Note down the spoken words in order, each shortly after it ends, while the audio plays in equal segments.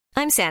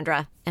I'm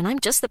Sandra, and I'm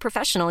just the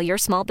professional your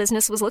small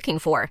business was looking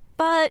for.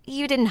 But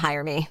you didn't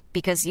hire me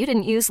because you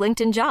didn't use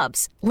LinkedIn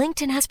Jobs.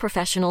 LinkedIn has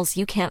professionals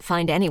you can't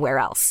find anywhere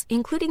else,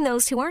 including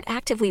those who aren't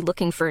actively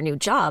looking for a new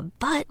job,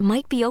 but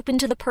might be open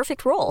to the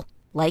perfect role,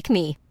 like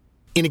me.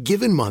 In a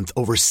given month,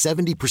 over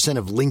 70%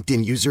 of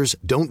LinkedIn users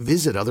don't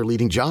visit other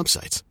leading job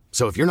sites.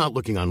 So if you're not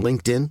looking on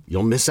LinkedIn,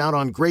 you'll miss out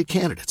on great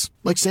candidates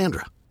like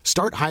Sandra.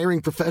 Start hiring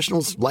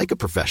professionals like a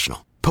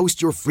professional.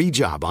 Post your free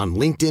job on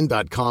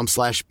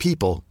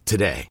linkedin.com/people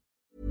today.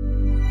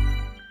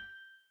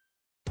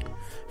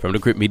 From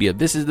Decrypt Media,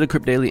 this is the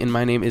Decrypt Daily, and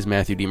my name is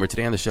Matthew Deemer.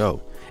 Today on the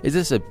show, is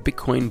this a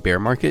Bitcoin bear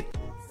market?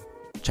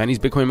 Chinese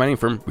Bitcoin mining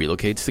firm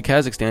relocates to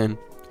Kazakhstan,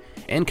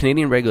 and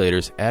Canadian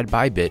regulators add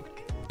Bybit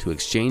to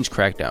exchange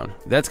crackdown.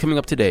 That's coming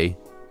up today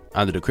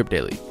on the Decrypt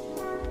Daily.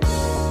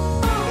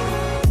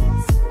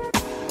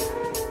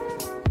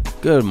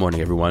 Good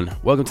morning, everyone.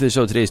 Welcome to the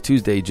show. Today is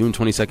Tuesday, June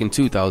 22nd,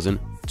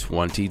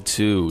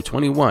 2022.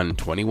 2021.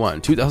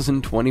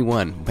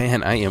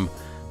 Man, I am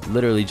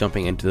literally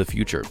jumping into the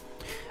future.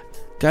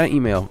 Got an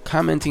email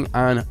commenting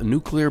on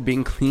nuclear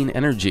being clean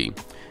energy.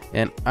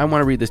 And I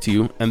want to read this to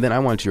you, and then I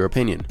want your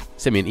opinion.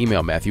 Send me an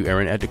email,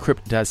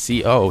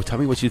 matthewaaron@decrypt.co. Tell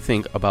me what you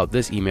think about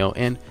this email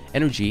and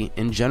energy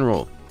in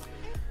general.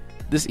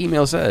 This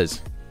email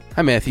says,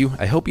 "Hi Matthew,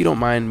 I hope you don't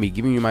mind me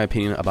giving you my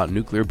opinion about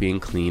nuclear being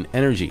clean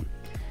energy.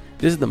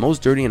 This is the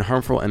most dirty and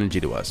harmful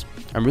energy to us.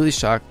 I'm really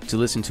shocked to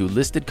listen to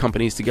listed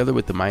companies together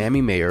with the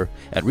Miami mayor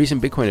at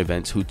recent Bitcoin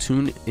events who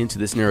tuned into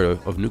this narrative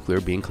of nuclear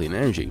being clean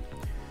energy.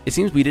 It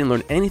seems we didn't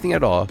learn anything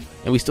at all,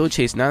 and we still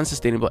chase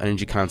non-sustainable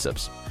energy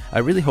concepts. I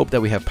really hope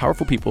that we have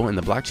powerful people in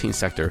the blockchain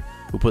sector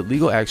who put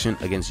legal action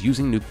against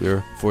using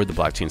nuclear for the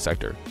blockchain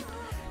sector.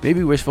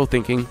 Maybe wishful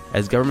thinking,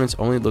 as governments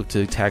only look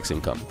to tax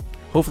income.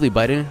 Hopefully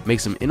Biden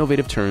makes some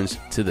innovative turns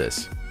to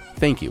this.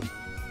 Thank you."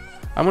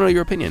 I want to know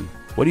your opinion.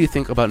 What do you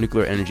think about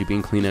nuclear energy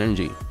being clean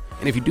energy?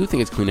 And if you do think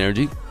it's clean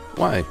energy,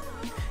 why?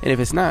 And if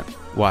it's not,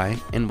 why?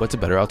 And what's a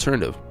better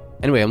alternative?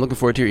 Anyway, I'm looking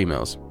forward to your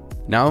emails.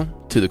 Now,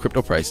 to the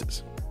crypto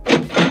prices.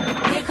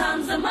 Here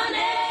comes the money.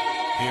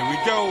 Here we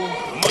go.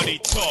 Money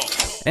talk.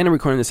 And I'm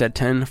recording this at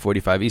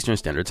 10:45 Eastern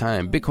Standard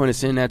Time. Bitcoin is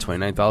sitting at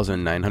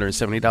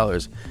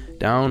 $29,970,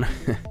 down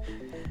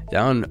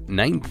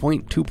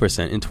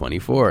 9.2% in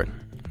 24,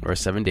 or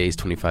 7 days,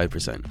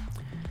 25%.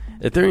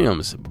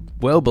 Ethereum's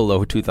well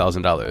below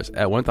 $2,000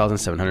 at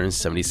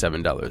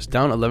 $1,777,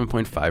 down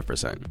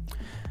 11.5%.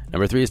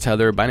 Number 3 is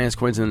Tether. Binance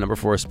Coin's in the number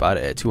 4 spot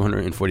at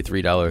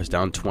 $243,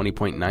 down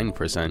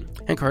 20.9%.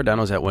 And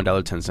Cardano's at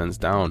 $1.10,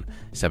 down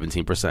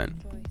 17%.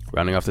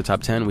 Rounding off the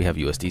top 10, we have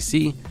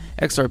USDC,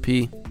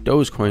 XRP,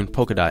 Dogecoin,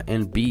 Polkadot,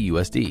 and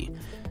BUSD.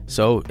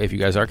 So if you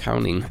guys are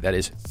counting, that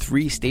is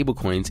 3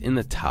 stablecoins in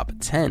the top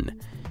 10,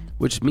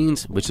 which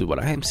is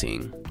what I am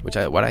seeing,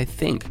 what I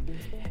think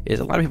is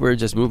a lot of people are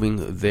just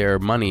moving their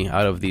money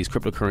out of these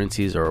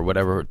cryptocurrencies or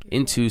whatever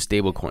into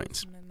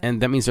stablecoins.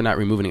 And that means they're not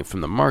removing it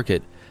from the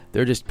market.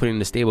 They're just putting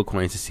the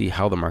stablecoins to see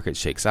how the market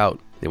shakes out.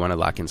 They want to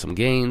lock in some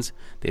gains.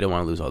 They don't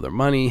want to lose all their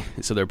money.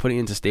 So they're putting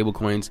it into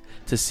stablecoins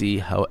to see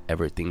how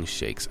everything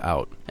shakes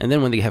out. And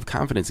then when they have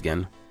confidence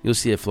again, you'll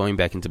see it flowing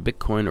back into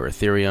Bitcoin or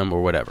Ethereum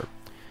or whatever.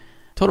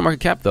 Total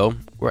market cap, though,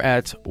 we're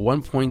at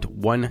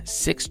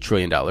 $1.16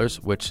 trillion,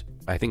 which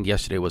I think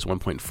yesterday was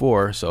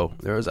 1.4, so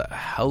there was a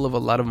hell of a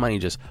lot of money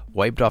just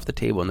wiped off the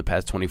table in the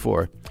past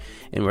 24,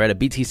 and we're at a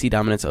BTC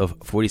dominance of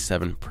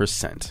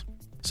 47%.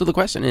 So the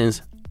question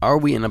is, are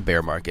we in a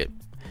bear market?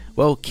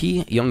 Well,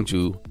 Ki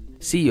Youngju,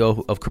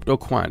 CEO of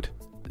CryptoQuant,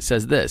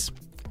 says this: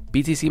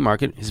 BTC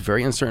market is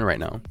very uncertain right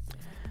now.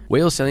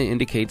 Whale selling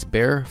indicates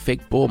bear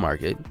fake bull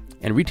market,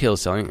 and retail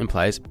selling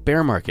implies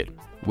bear market.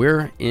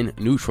 We're in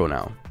neutral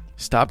now.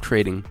 Stop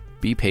trading,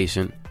 be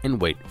patient,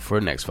 and wait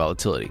for next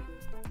volatility.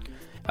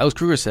 Alex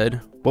Kruger said,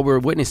 "What we're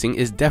witnessing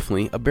is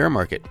definitely a bear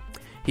market."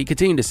 He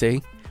continued to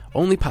say,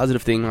 "Only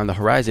positive thing on the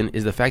horizon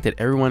is the fact that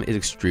everyone is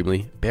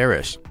extremely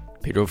bearish."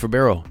 Pedro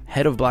Fabero,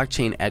 head of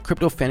blockchain at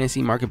crypto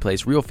fantasy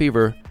marketplace Real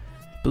Fever,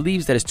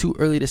 believes that it's too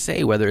early to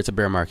say whether it's a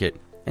bear market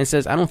and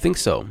says, "I don't think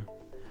so.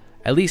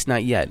 At least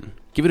not yet.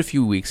 Give it a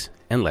few weeks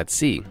and let's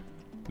see."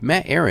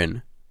 Matt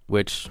Aaron,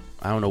 which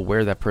I don't know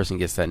where that person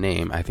gets that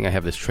name. I think I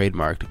have this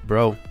trademarked.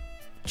 Bro,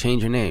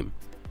 change your name.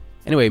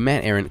 Anyway,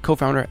 Matt Aaron,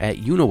 co-founder at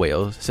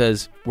Unowhale,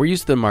 says, "We're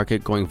used to the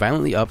market going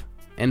violently up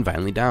and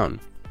violently down,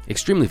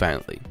 extremely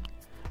violently.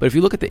 But if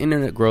you look at the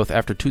internet growth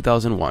after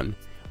 2001,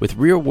 with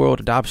real-world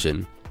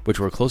adoption, which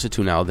we're closer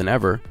to now than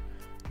ever,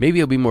 maybe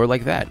it'll be more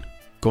like that,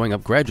 going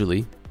up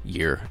gradually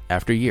year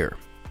after year."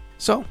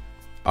 So,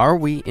 are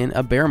we in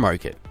a bear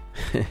market?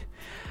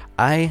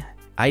 I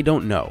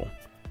don't know.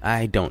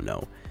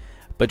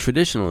 But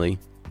traditionally,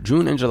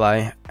 June and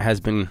July has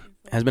been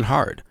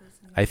hard.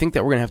 I think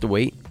that we're going to have to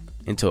wait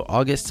until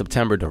August,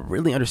 September to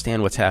really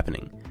understand what's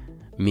happening.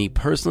 Me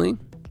personally,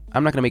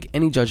 I'm not going to make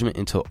any judgment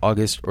until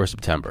August or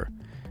September.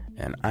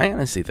 And I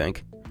honestly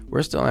think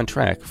we're still on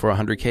track for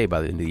 100K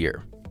by the end of the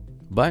year.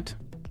 But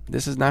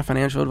this is not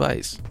financial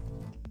advice.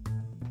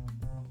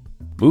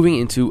 Moving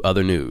into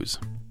other news.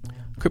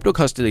 Crypto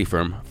custody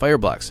firm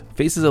Fireblocks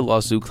faces a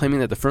lawsuit claiming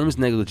that the firm's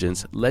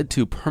negligence led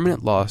to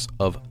permanent loss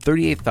of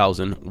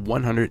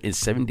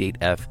 38,178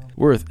 ETH,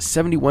 worth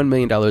 $71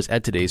 million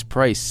at today's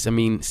price.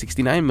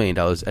 $69 million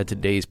at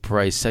today's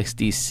price,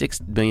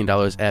 $66 million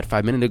at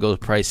 5 minutes ago's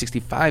price,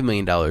 $65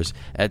 million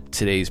at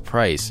today's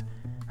price.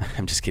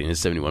 I'm just kidding, it's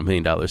 $71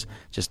 million.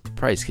 Just the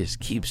price just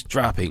keeps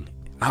dropping.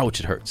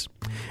 Ouch, it hurts.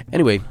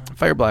 Anyway,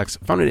 Fireblocks,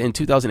 founded in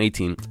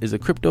 2018, is a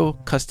crypto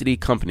custody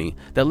company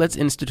that lets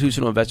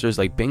institutional investors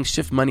like banks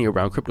shift money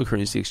around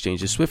cryptocurrency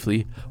exchanges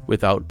swiftly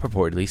without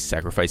purportedly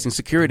sacrificing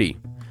security.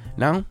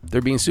 Now,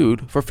 they're being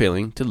sued for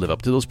failing to live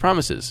up to those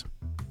promises.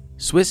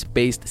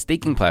 Swiss-based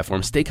staking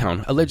platform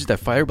Stakehound alleges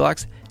that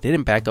Fireblocks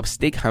didn't back up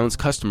Stakehound's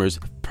customers'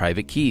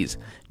 private keys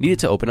needed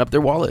to open up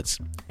their wallets,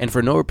 and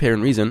for no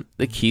apparent reason,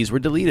 the keys were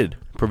deleted,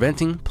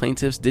 preventing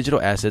plaintiffs'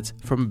 digital assets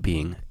from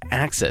being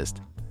accessed.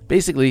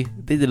 Basically,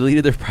 they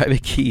deleted their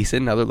private keys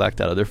and now they're locked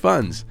out of their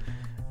funds.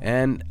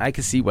 And I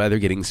can see why they're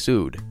getting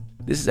sued.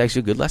 This is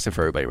actually a good lesson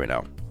for everybody right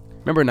now.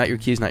 Remember, not your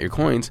keys, not your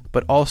coins,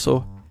 but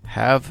also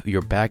have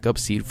your backup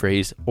seed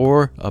phrase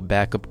or a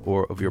backup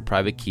of your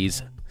private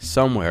keys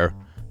somewhere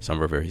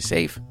very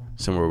safe,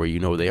 somewhere where you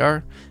know they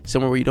are,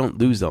 somewhere where you don't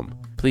lose them.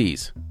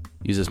 Please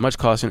use as much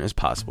caution as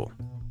possible.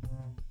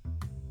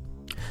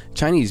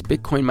 Chinese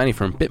Bitcoin mining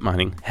firm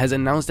Bitmining has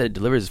announced that it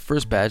delivers its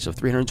first batch of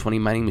 320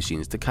 mining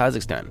machines to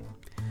Kazakhstan.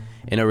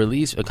 In a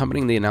release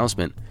accompanying the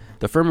announcement,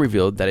 the firm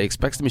revealed that it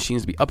expects the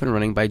machines to be up and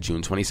running by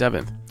June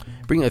 27th,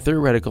 bringing a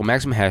theoretical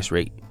maximum hash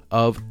rate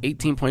of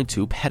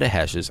 18.2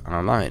 petahashes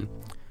online.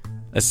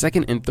 A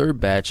second and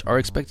third batch are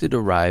expected to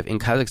arrive in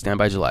Kazakhstan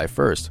by July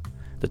 1st.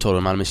 The total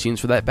amount of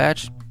machines for that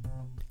batch?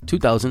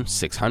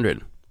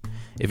 2,600.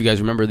 If you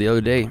guys remember the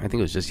other day, I think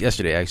it was just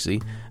yesterday actually,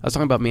 I was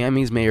talking about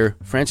Miami's mayor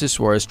Francis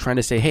Suarez trying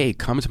to say, hey,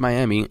 come to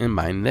Miami and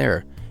mine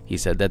there. He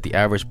said that the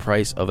average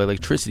price of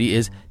electricity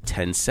is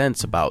 10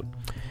 cents about.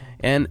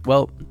 And,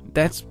 well,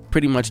 that's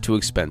pretty much too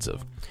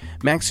expensive.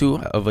 Max Hu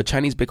of a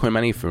Chinese Bitcoin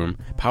mining firm,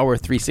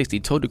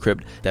 Power360, told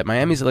Decrypt that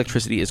Miami's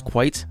electricity is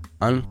quite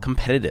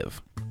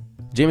uncompetitive.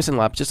 Jameson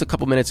Lopp, just a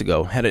couple minutes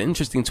ago, had an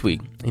interesting tweet,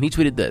 and he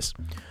tweeted this.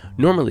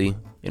 Normally,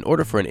 in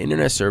order for an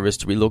internet service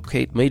to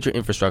relocate major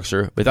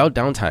infrastructure without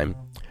downtime,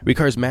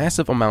 requires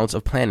massive amounts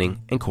of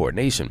planning and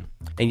coordination.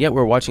 And yet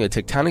we're watching a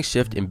tectonic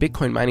shift in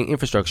Bitcoin mining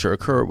infrastructure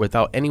occur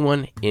without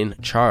anyone in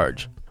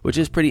charge, which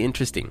is pretty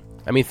interesting.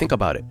 I mean, think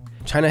about it.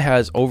 China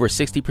has over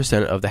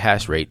 60% of the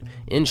hash rate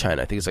in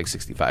China. I think it's like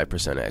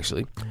 65%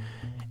 actually.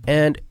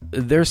 And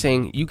they're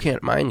saying you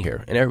can't mine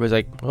here. And everybody's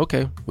like,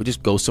 okay, we'll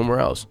just go somewhere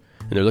else.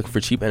 And they're looking for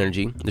cheap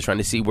energy. They're trying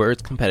to see where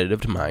it's competitive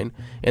to mine.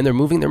 And they're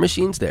moving their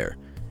machines there.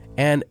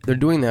 And they're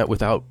doing that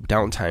without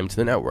downtime to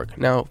the network.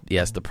 Now,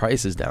 yes, the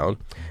price is down.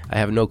 I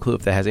have no clue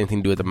if that has anything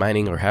to do with the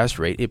mining or hash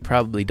rate. It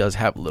probably does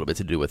have a little bit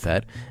to do with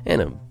that.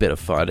 And a bit of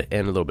FUD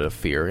and a little bit of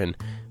fear. And,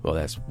 well,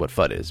 that's what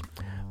FUD is.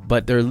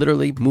 But they're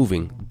literally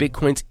moving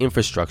Bitcoin's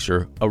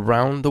infrastructure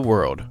around the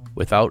world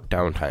without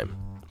downtime.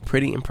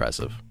 Pretty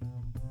impressive.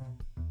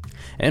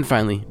 And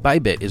finally,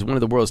 Bybit is one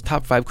of the world's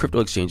top 5 crypto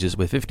exchanges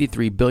with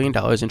 $53 billion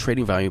in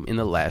trading volume in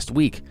the last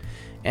week.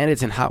 And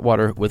it's in hot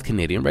water with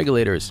Canadian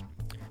regulators.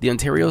 The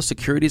Ontario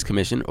Securities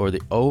Commission, or the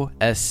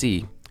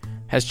OSC,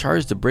 has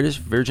charged the British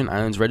Virgin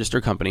Islands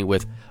registered company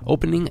with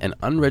opening an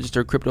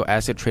unregistered crypto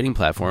asset trading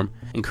platform,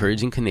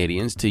 encouraging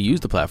Canadians to use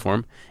the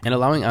platform, and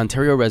allowing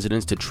Ontario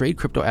residents to trade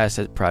crypto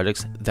asset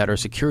projects that are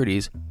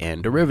securities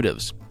and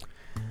derivatives.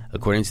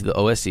 According to the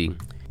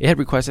OSC, it had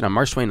requested on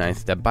March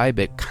 29th that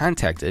Bybit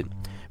contact it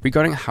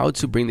regarding how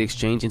to bring the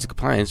exchange into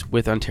compliance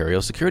with Ontario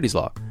securities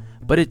law,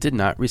 but it did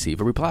not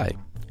receive a reply.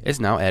 It's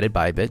now added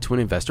Bybit to an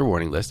investor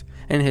warning list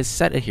and has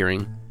set a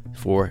hearing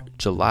for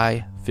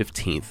July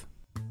 15th.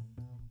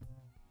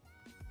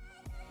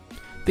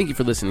 Thank you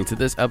for listening to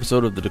this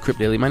episode of the Decrypt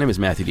Daily. My name is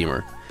Matthew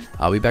Deemer.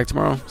 I'll be back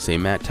tomorrow,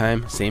 same Matt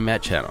time, same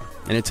Matt channel.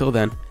 And until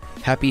then,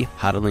 happy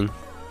hodling,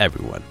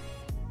 everyone.